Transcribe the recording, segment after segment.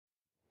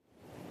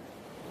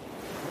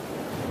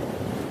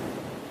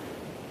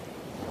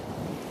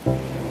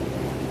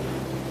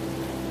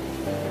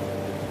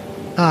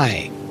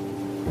Hi,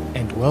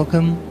 and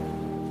welcome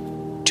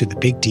to the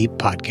Big Deep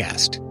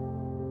Podcast.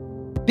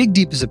 Big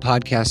Deep is a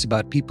podcast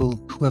about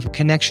people who have a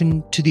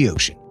connection to the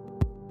ocean.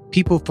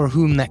 People for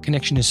whom that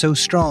connection is so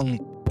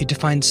strong, it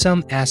defines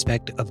some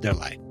aspect of their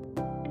life.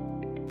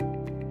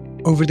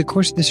 Over the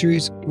course of the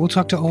series, we'll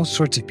talk to all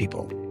sorts of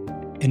people,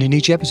 and in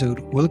each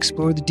episode, we'll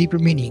explore the deeper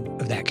meaning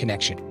of that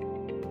connection.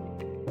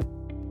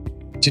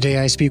 Today,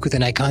 I speak with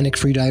an iconic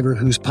freediver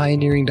whose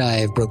pioneering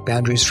dive broke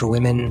boundaries for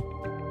women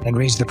and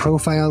raised the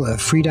profile of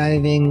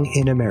freediving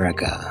in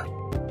America.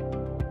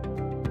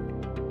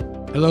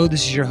 Hello,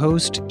 this is your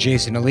host,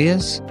 Jason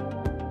Elias.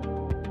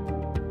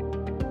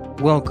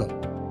 Welcome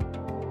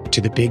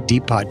to the Big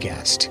Deep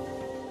Podcast.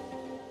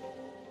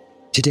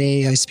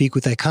 Today, I speak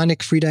with iconic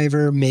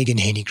freediver Mehgan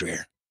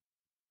Heaney-Grier.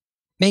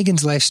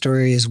 Mehgan's life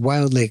story is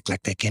wildly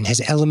eclectic and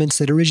has elements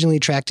that originally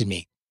attracted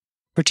me,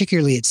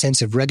 particularly its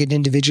sense of rugged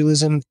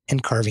individualism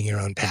and carving your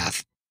own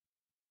path.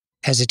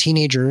 As a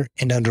teenager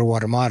and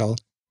underwater model,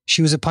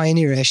 she was a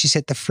pioneer as she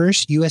set the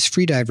first U.S.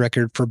 freedive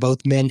record for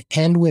both men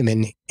and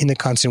women in the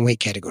constant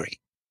weight category.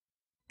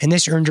 And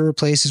this earned her a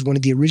place as one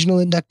of the original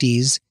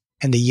inductees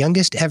and the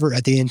youngest ever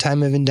at the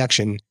time of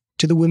induction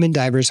to the Women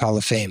Divers Hall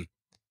of Fame.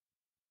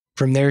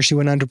 From there, she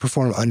went on to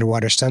perform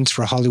underwater stunts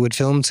for Hollywood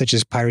films such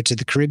as Pirates of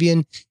the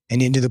Caribbean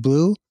and Into the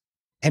Blue,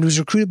 and was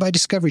recruited by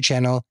Discovery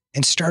Channel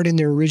and starred in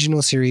their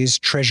original series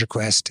Treasure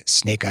Quest: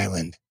 Snake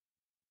Island.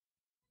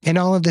 And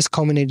all of this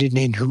culminated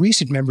in her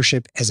recent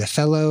membership as a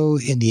fellow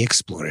in the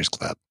Explorers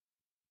Club.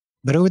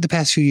 But over the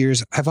past few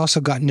years, I've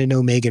also gotten to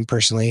know Meghan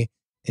personally,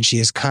 and she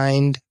is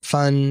kind,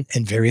 fun,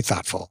 and very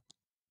thoughtful.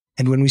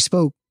 And when we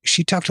spoke,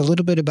 she talked a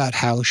little bit about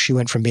how she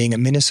went from being a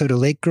Minnesota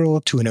lake girl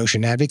to an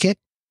ocean advocate,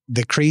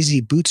 the crazy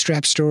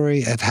bootstrap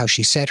story of how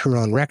she set her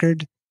own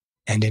record,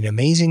 and an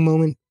amazing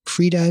moment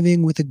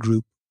freediving with a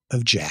group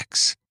of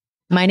jacks.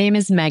 My name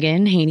is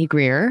Mehgan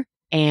Heaney-Grier,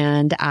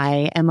 and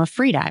I am a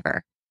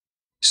freediver.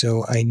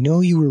 So I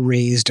know you were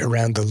raised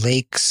around the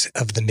lakes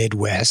of the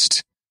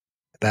Midwest,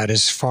 about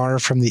as far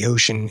from the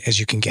ocean as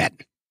you can get.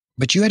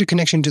 But you had a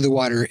connection to the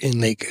water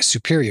in Lake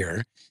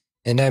Superior,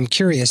 and I'm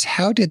curious,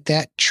 how did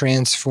that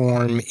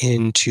transform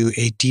into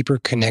a deeper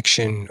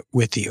connection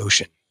with the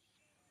ocean?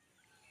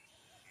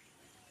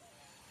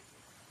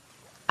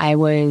 I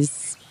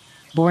was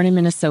born in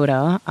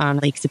Minnesota on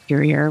Lake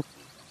Superior,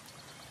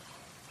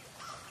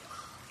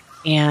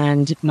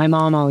 and my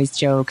mom always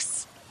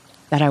jokes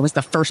that I was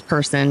the first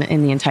person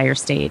in the entire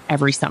state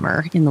every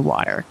summer in the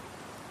water.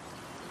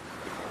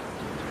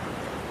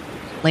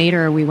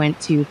 Later, we went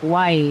to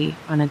Hawaii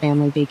on a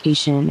family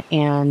vacation,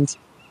 and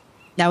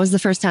that was the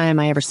first time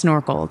I ever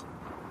snorkeled,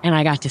 and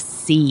I got to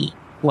see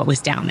what was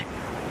down there.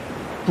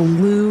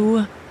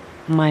 Blew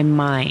my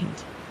mind.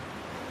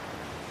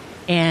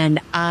 And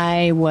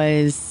I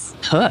was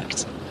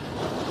hooked.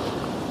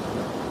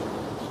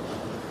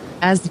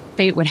 As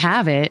fate would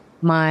have it,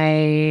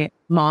 my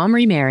mom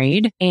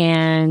remarried,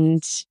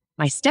 and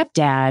my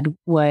stepdad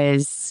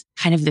was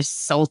kind of this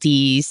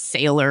salty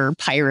sailor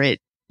pirate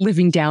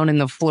living down in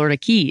the Florida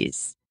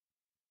Keys.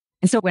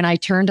 And so when I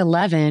turned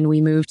 11, we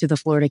moved to the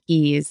Florida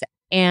Keys.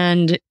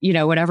 And,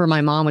 whatever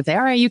my mom would say,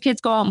 all right, you kids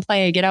go out and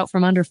play, get out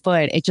from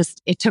underfoot.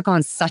 It took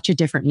on such a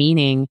different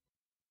meaning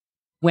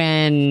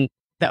when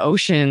the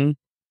ocean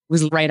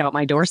was right out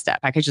my doorstep.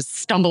 I could just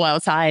stumble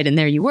outside and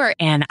there you were.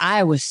 And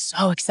I was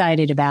so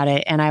excited about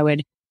it. And I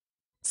would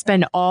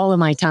spend all of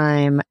my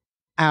time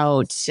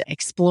out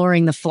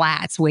exploring the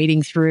flats,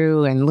 wading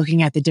through and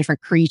looking at the different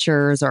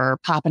creatures or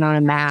popping on a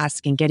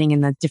mask and getting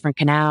in the different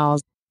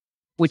canals,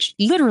 which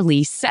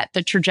literally set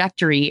the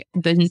trajectory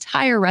the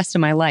entire rest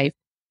of my life.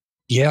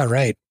 Yeah,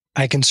 right.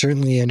 I can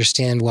certainly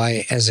understand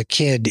why, as a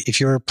kid, if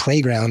your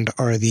playground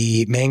are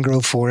the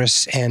mangrove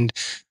forests and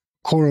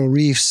coral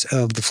reefs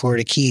of the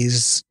Florida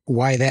Keys,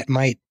 why that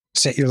might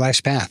set your life's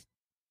path.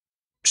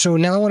 So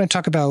now I want to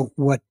talk about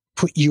what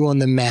put you on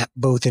the map,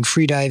 both in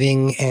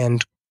freediving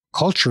and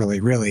culturally,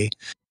 really.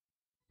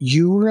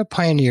 You were a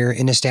pioneer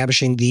in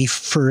establishing the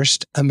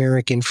first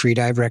American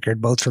freedive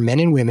record, both for men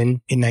and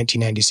women, in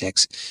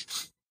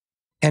 1996.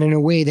 And in a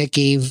way that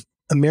gave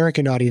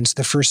American audience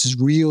the first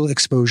real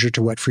exposure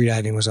to what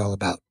freediving was all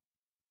about.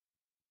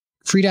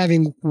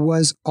 Freediving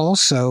was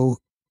also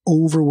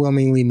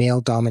overwhelmingly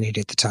male-dominated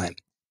at the time.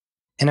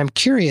 And I'm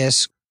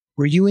curious,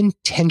 were you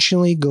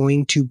intentionally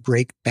going to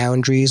break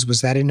boundaries?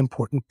 Was that an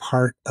important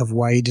part of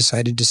why you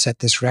decided to set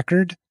this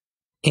record?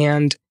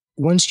 And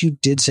once you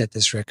did set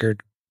this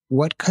record,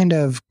 what kind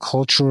of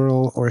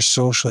cultural or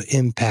social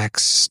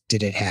impacts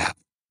did it have?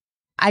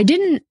 I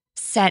didn't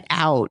set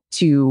out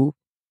to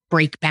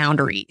break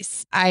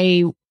boundaries.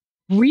 I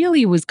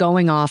really was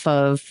going off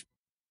of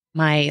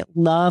my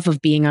love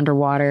of being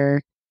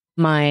underwater,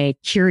 my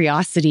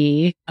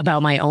curiosity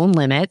about my own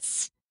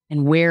limits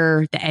and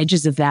where the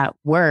edges of that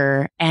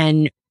were,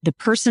 and the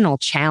personal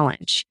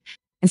challenge.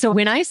 And so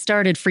when I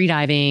started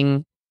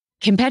freediving,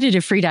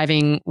 competitive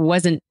freediving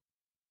wasn't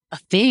a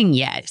thing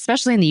yet,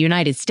 especially in the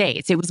United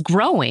States. It was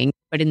growing,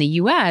 but in the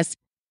US,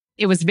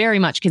 it was very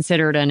much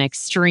considered an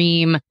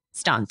extreme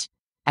stunt.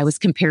 I was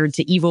compared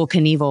to Evel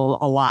Knievel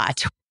a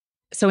lot.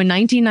 So in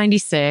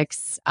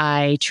 1996,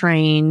 I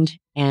trained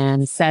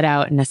and set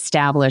out and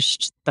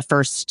established the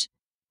first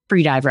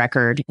freedive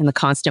record in the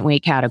constant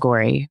weight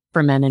category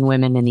for men and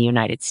women in the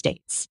United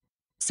States.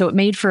 So it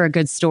made for a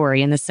good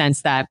story in the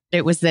sense that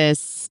it was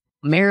this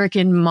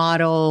American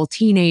model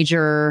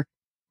teenager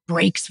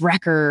breaks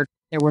record.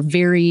 There were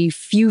very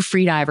few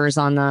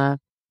freedivers on the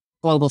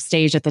global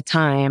stage at the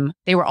time.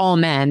 They were all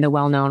men, the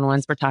well-known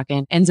ones. We're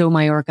talking Enzo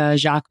Mallorca,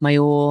 Jacques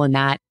Mayol, and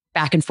that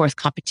back and forth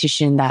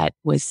competition that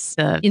was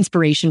the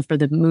inspiration for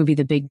the movie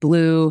The Big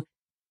Blue.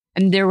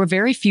 And there were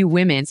very few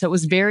women. So it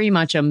was very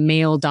much a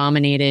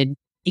male-dominated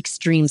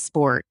extreme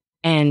sport.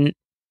 And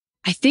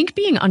I think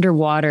being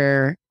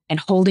underwater and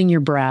holding your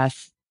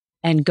breath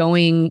and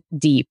going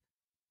deep,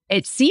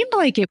 it seemed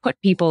like it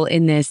put people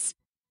in this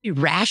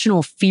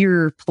irrational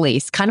fear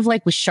place, kind of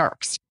like with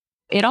sharks.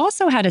 It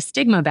also had a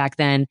stigma back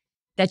then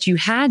that you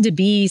had to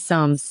be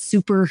some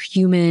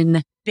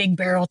superhuman big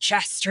barrel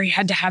chest, or you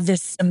had to have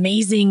this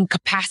amazing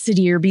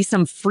capacity or be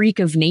some freak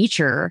of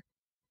nature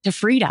to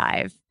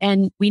freedive.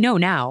 And we know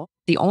now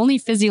the only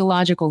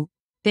physiological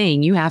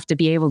thing you have to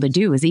be able to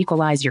do is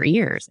equalize your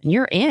ears, and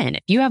you're in.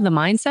 If you have the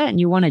mindset and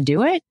you want to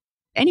do it,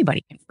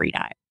 anybody can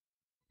freedive.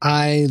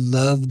 I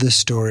love the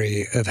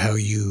story of how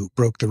you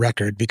broke the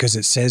record because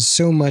it says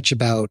so much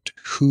about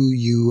who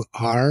you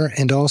are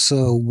and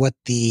also what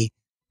the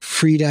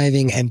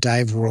freediving and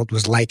dive world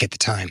was like at the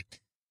time.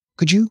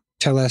 Could you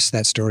tell us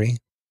that story?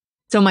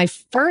 So my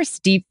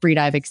first deep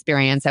freedive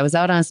experience, I was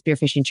out on a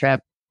spearfishing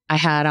trip. I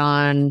had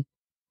on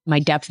my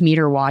depth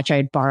meter watch I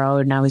had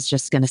borrowed, and I was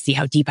just going to see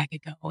how deep I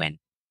could go, and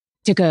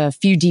took a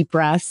few deep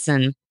breaths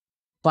and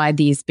applied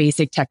these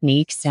basic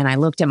techniques. And I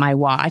looked at my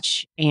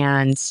watch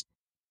and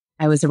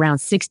I was around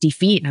 60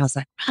 feet, and I was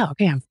like, oh,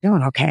 okay, I'm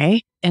feeling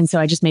okay. And so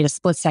I just made a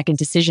split-second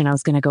decision. I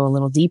was going to go a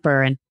little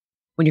deeper. And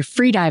when you're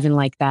freediving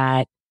like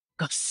that, it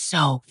goes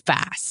so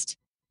fast.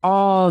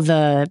 All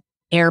the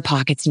air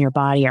pockets in your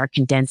body are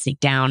condensing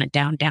down and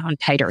down, down,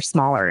 tighter,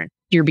 smaller.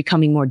 You're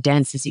becoming more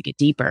dense as you get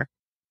deeper.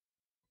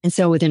 And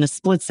so within a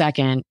split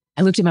second,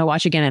 I looked at my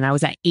watch again and I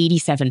was at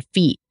 87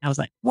 feet. I was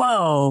like,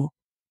 whoa.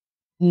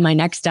 My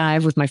next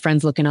dive with my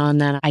friends looking on,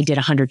 then I did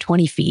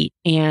 120 feet.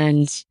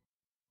 And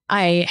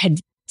I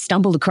had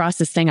stumbled across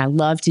this thing I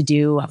love to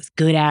do. I was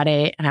good at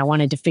it, and I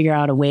wanted to figure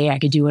out a way I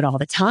could do it all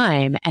the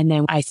time. And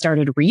then I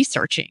started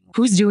researching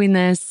who's doing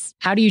this?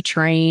 How do you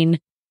train?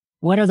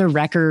 What are the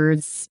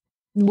records?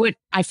 What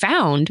I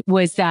found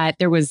was that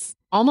there was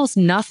almost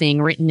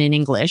nothing written in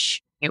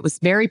English. It was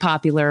very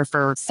popular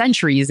for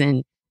centuries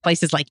in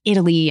places like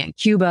Italy and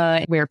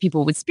Cuba, where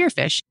people would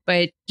spearfish.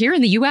 But here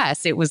in the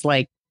US, it was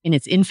like in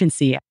its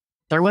infancy.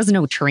 There was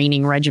no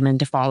training regimen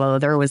to follow.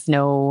 There was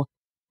no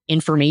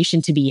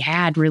information to be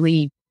had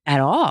really at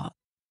all.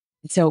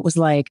 And so it was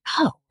like,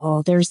 oh,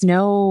 well, there's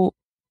no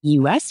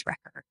US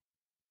record.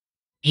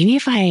 Maybe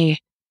if I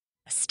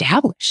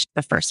established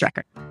the first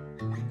record.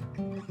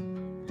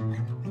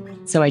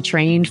 So I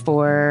trained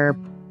for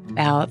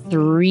about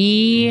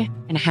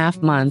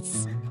 3.5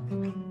 months.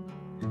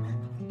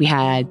 We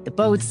had the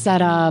boats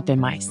set up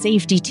and my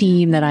safety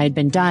team that I had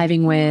been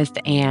diving with,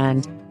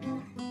 and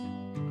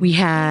we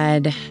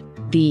had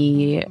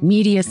the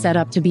media set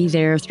up to be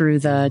there through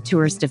the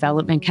Tourist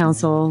Development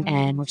Council,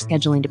 and we're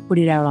scheduling to put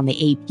it out on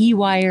the AP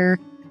wire.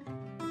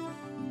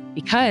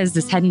 Because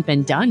this hadn't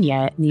been done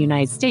yet in the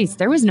United States,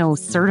 there was no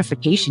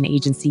certification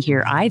agency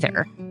here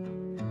either.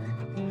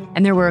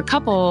 And there were a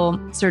couple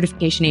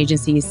certification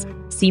agencies,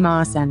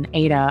 CMOS and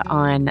ADA,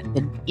 on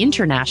the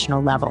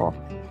international level.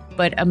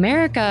 But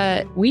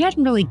America, we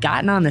hadn't really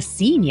gotten on the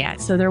scene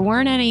yet, so there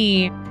weren't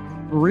any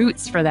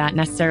roots for that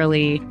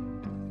necessarily.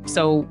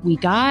 So we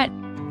got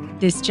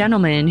this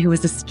gentleman who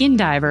was a skin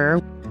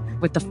diver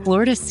with the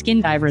Florida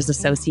Skin Divers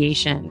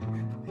Association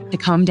to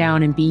come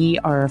down and be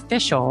our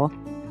official.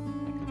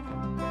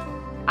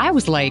 I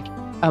was like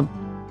a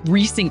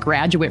recent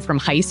graduate from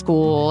high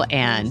school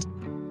and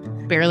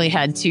barely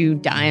had 2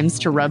 dimes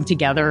to rub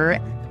together.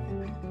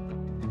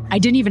 I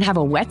didn't even have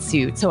a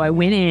wetsuit. So I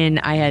went in,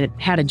 I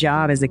had a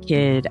job as a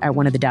kid at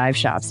one of the dive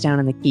shops down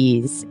in the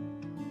Keys.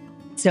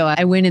 So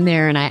I went in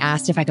there and I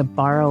asked if I could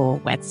borrow a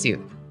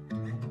wetsuit.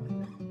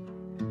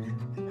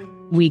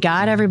 We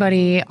got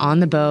everybody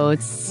on the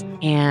boats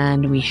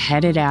and we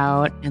headed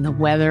out, and the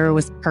weather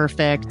was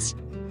perfect.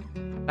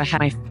 I had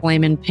my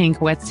flaming pink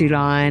wetsuit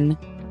on.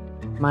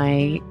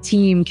 My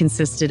team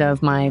consisted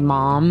of my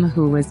mom,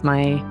 who was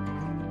my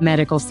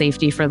medical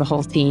safety for the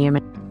whole team.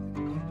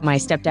 My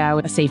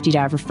stepdad was a safety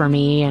diver for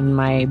me, and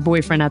my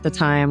boyfriend at the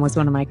time was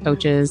one of my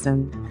coaches.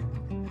 And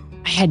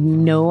I had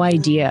no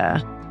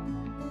idea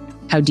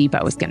how deep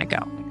I was going to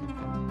go.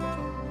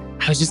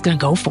 I was just going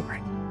to go for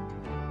it.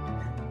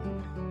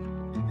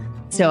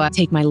 So I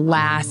take my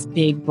last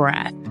big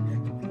breath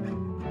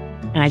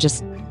and I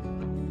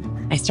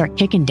start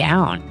kicking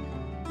down.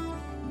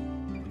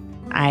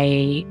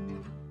 I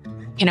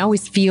can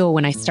always feel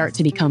when I start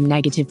to become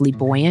negatively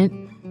buoyant.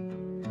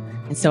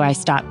 And so I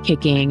stop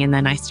kicking and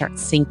then I start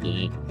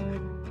sinking.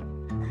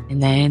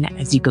 And then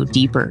as you go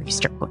deeper, you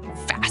start going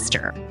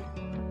faster.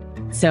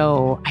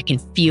 So I can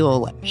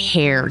feel like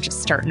hair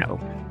just starting to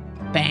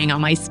bang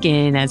on my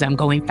skin as I'm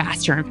going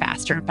faster and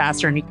faster and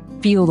faster, and you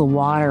feel the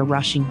water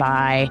rushing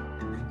by.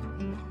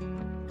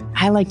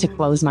 I like to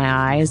close my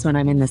eyes when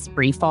I'm in this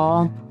free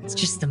fall. It's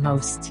just the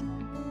most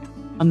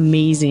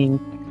amazing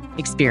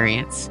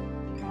experience.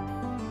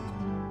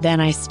 Then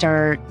I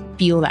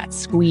feel that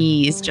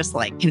squeeze just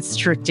like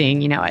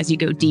constricting, as you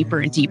go deeper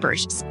and deeper,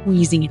 it's just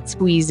squeezing and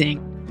squeezing.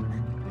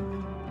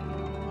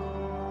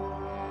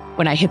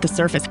 When I hit the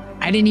surface,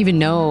 I didn't even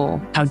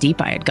know how deep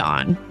I had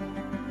gone.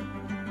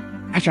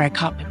 After I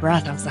caught my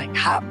breath, I was like,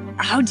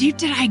 how deep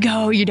did I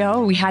go?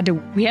 We had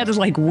to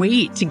like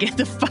wait to get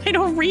the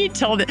final read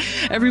till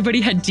everybody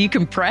had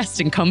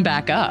decompressed and come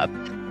back up.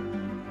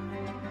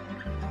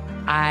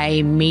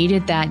 I made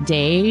it that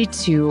day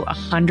to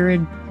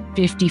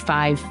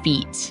 155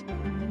 feet.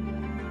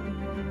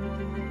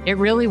 It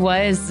really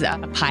was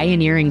a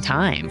pioneering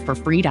time for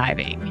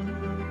freediving.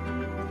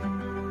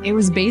 It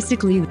was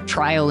basically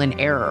trial and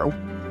error.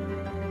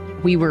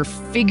 We were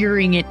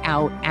figuring it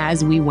out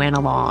as we went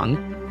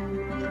along.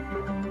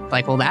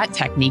 Like, well, that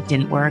technique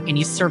didn't work. And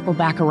you circle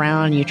back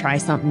around and you try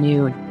something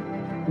new.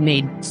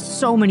 Made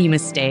so many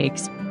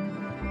mistakes.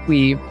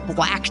 We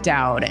blacked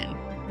out and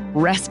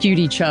rescued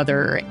each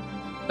other.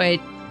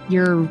 But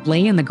you're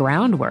laying the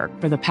groundwork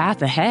for the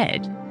path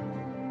ahead.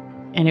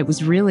 And it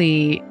was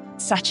really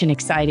such an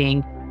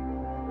exciting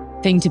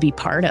thing to be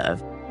part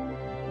of.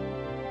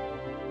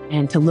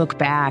 And to look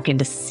back and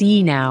to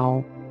see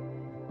now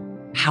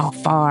how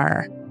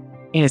far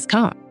it has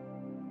come.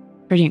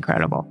 Pretty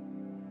incredible.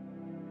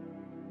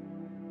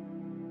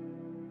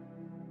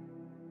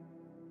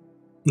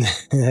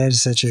 That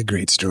is such a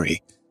great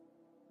story.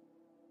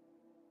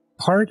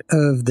 Part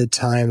of the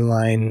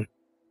timeline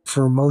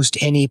for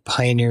most any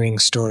pioneering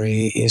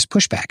story is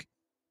pushback.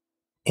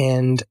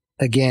 And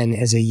again,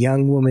 as a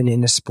young woman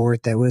in a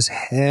sport that was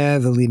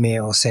heavily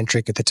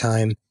male-centric at the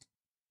time,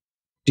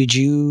 did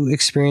you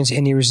experience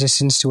any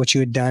resistance to what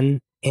you had done?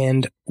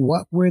 And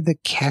what were the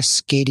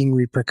cascading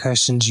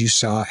repercussions you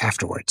saw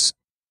afterwards?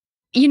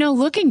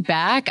 Looking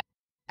back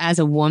as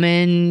a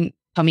woman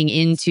coming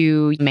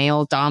into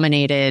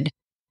male-dominated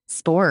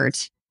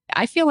sport,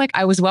 I feel like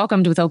I was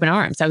welcomed with open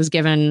arms. I was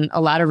given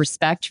a lot of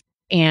respect.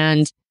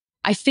 And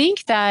I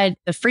think that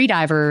the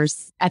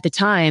freedivers at the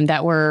time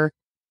that were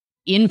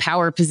in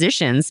power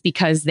positions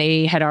because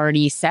they had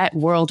already set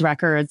world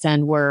records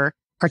and were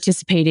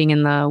participating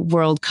in the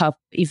World Cup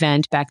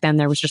event. Back then,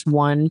 there was just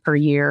one per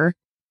year.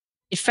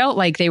 It felt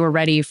like they were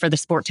ready for the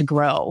sport to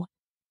grow.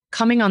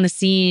 Coming on the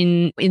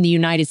scene in the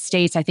United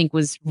States, I think,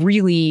 was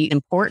really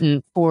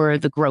important for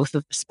the growth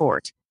of the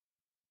sport.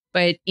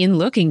 But in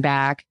looking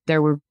back,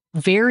 there were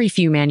very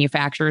few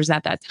manufacturers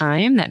at that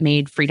time that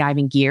made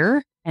freediving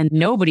gear, and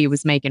nobody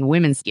was making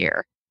women's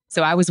gear.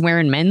 So I was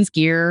wearing men's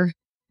gear.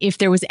 If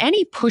there was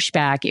any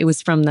pushback, it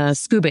was from the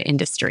scuba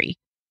industry.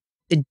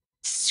 The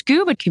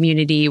scuba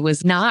community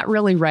was not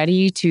really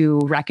ready to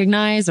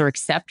recognize or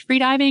accept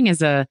freediving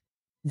as a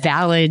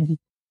valid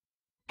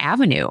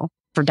avenue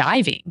for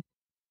diving.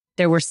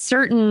 There were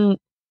certain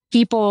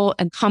people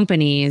and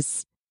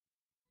companies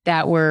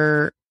that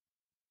were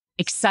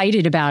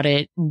excited about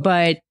it,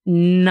 but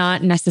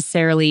not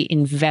necessarily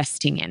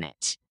investing in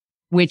it,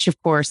 which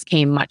of course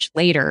came much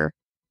later.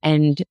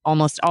 And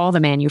almost all the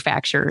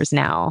manufacturers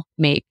now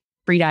make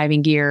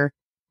freediving gear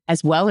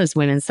as well as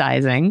women's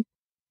sizing.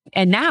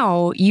 And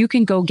now you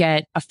can go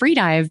get a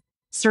freedive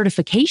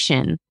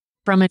certification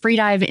from a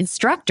freedive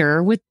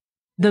instructor with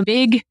the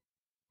big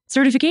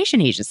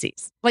certification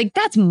agencies. Like,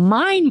 that's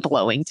mind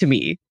blowing to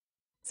me.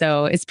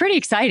 So it's pretty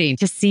exciting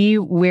to see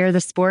where the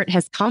sport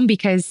has come,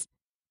 because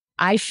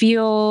I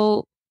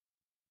feel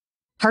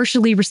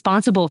partially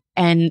responsible,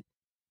 and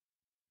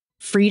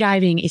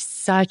freediving is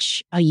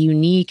such a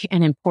unique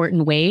and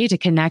important way to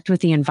connect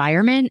with the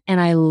environment. And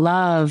I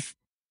love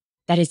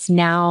that it's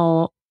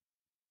now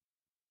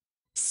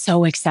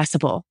so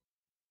accessible.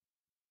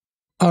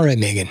 All right,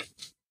 Meghan.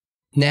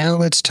 Now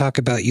let's talk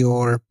about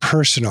your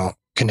personal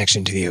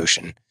connection to the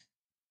ocean.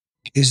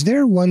 Is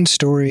there one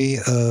story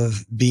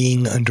of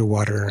being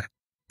underwater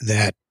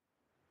that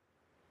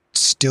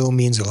still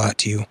means a lot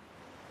to you?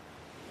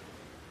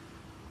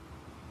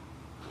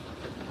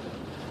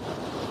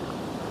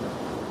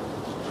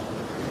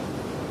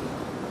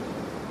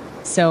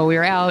 So we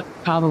were out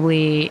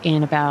probably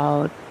in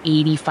about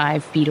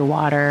 85 feet of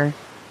water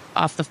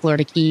off the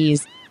Florida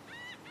Keys.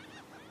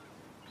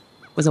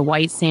 It was a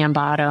white sand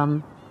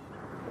bottom.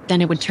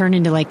 Then it would turn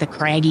into like the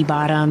craggy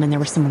bottom, and there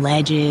were some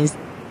ledges.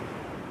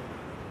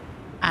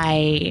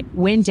 I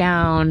went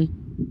down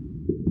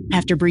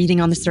after breathing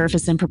on the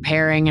surface and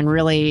preparing, and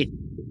really,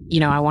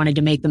 I wanted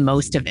to make the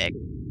most of it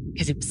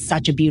because it was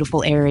such a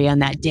beautiful area,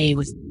 and that day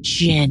was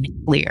gin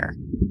clear.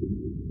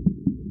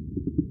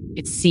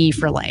 Could see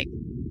for like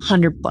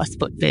 100+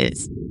 foot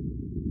viz.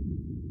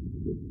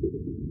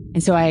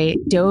 And so I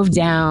dove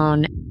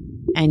down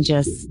and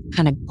just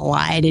kind of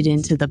glided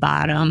into the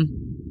bottom.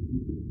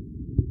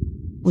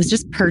 Was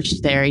just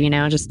perched there,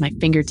 just my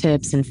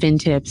fingertips and fin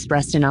tips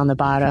resting on the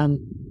bottom.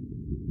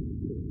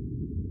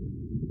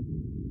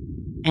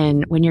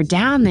 And when you're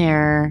down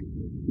there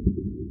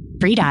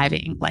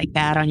freediving like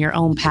that on your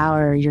own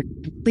power, you're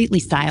completely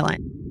silent.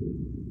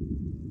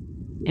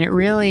 And it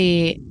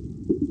really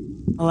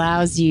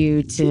allows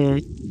you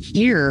to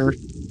hear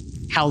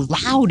how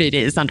loud it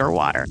is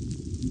underwater.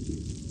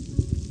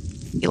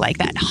 You like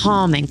that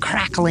hum and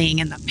crackling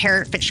and the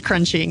parrotfish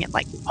crunching and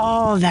like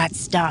all that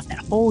stuff, that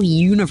whole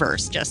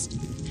universe just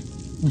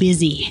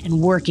busy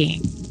and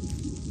working.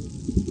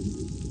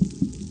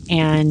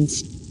 And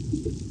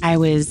I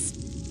was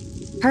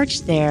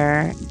perched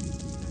there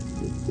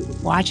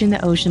watching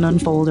the ocean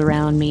unfold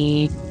around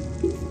me.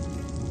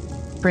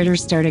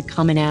 Critters started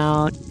coming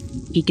out,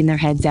 peeking their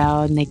heads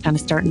out, and they kind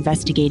of start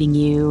investigating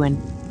you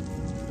and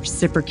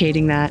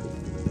reciprocating that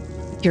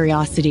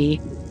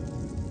curiosity.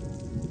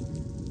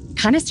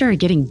 Kind of started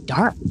getting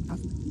dark.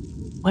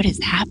 What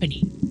is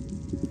happening?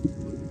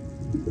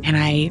 And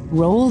I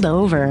rolled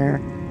over,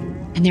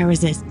 and there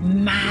was this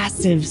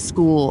massive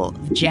school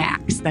of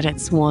jacks that had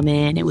swum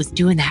in. It was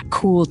doing that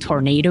cool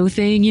tornado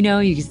thing, you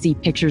can see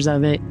pictures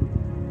of it.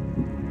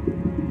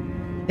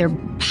 They're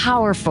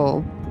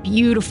powerful,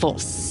 beautiful,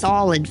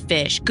 solid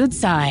fish, good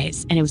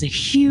size. And it was a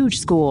huge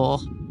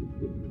school,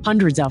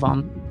 hundreds of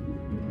them.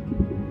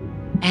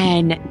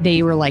 And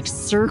they were like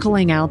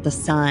circling out the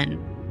sun.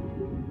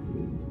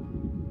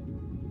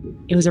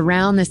 It was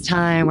around this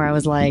time where I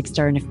was like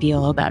starting to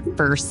feel that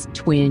first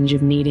twinge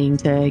of needing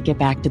to get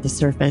back to the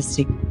surface,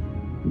 to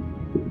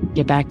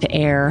get back to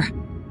air.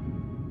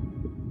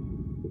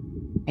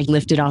 I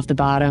lifted off the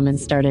bottom and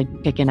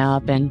started picking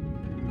up, and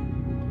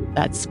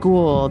that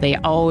school, they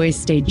always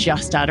stay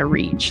just out of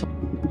reach.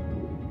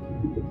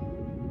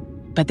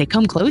 But they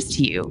come close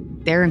to you.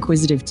 They're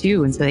inquisitive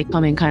too, and so they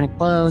come in kind of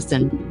close,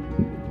 and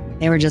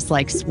they were just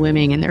like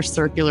swimming in their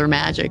circular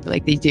magic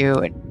like they do.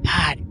 And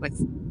God, it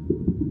was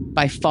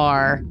by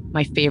far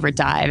my favorite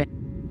dive.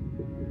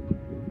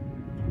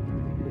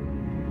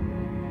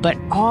 But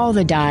all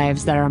the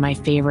dives that are my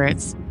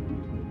favorites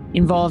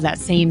involve that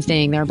same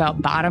thing. They're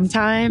about bottom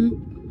time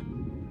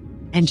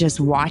and just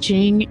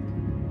watching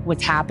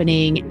what's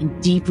happening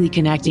and deeply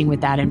connecting with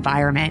that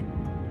environment.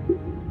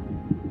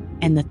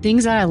 And the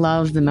things that I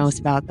love the most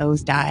about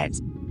those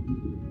dives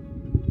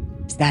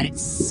is that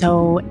it's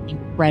so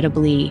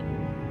incredibly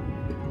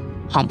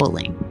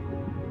humbling.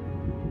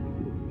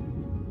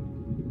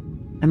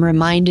 I'm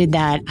reminded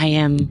that I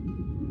am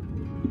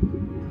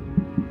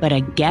but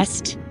a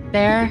guest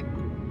there.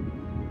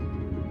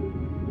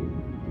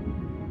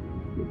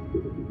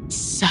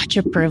 Such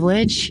a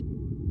privilege.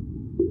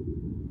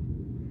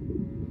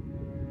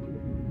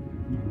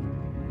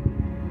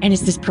 And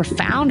it's this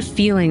profound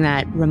feeling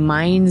that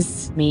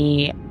reminds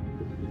me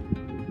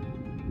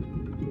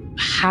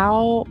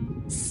how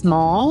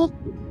small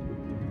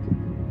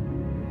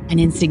and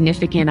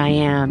insignificant I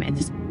am in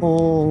this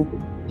whole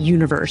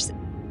universe.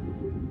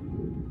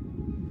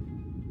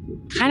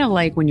 Kind of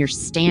like when you're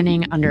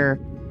standing under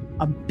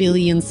a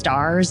billion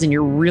stars and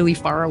you're really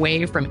far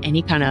away from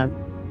any kind of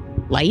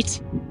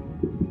light.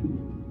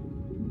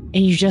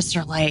 And you just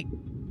are like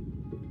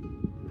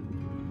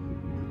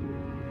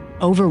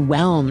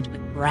overwhelmed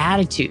with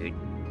gratitude.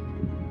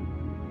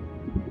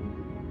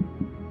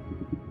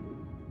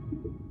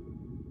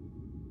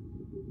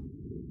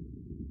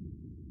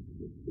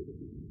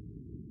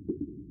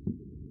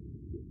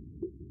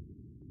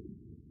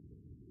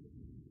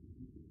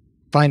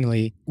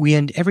 Finally, we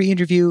end every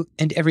interview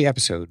and every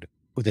episode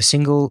with a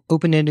single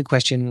open-ended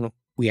question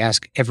we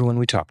ask everyone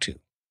we talk to.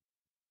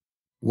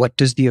 What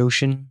does the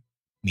ocean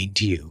mean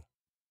to you?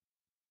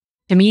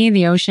 To me,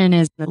 the ocean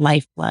is the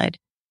lifeblood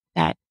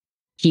that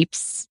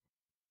keeps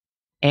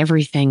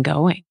everything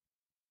going.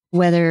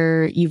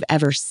 Whether you've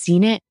ever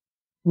seen it,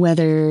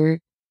 whether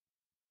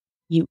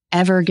you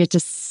ever get to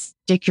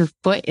stick your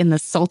foot in the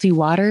salty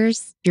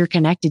waters, you're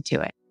connected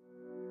to it.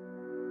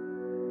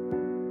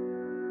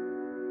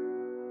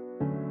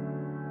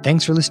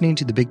 Thanks for listening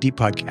to the Big Deep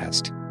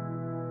Podcast.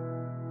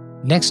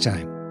 Next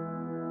time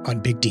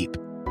on Big Deep.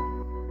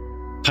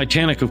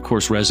 Titanic, of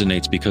course,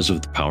 resonates because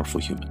of the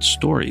powerful human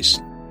stories.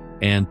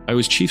 And I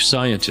was chief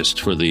scientist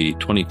for the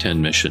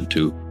 2010 mission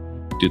to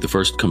do the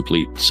first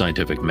complete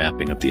scientific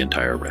mapping of the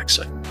entire wreck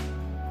site.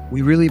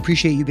 We really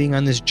appreciate you being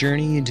on this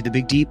journey into the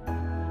Big Deep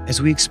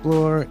as we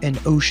explore an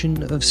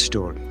ocean of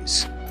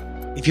stories.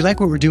 If you like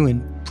what we're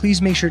doing,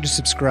 please make sure to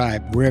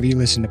subscribe wherever you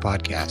listen to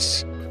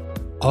podcasts.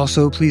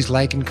 Also, please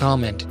like and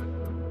comment,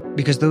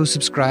 because those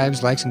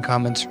subscribes, likes, and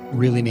comments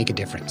really make a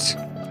difference.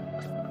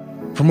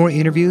 For more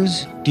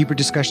interviews, deeper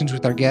discussions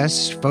with our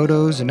guests,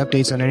 photos, and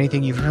updates on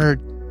anything you've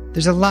heard,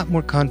 there's a lot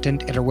more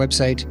content at our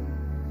website,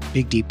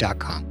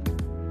 bigdeep.com.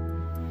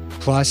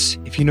 Plus,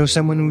 if you know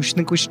someone who you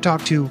think we should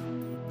talk to,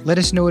 let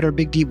us know at our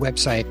Big Deep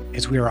website,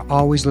 as we are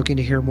always looking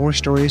to hear more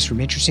stories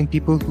from interesting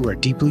people who are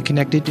deeply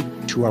connected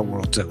to our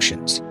world's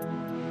oceans.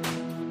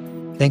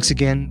 Thanks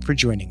again for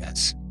joining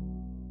us.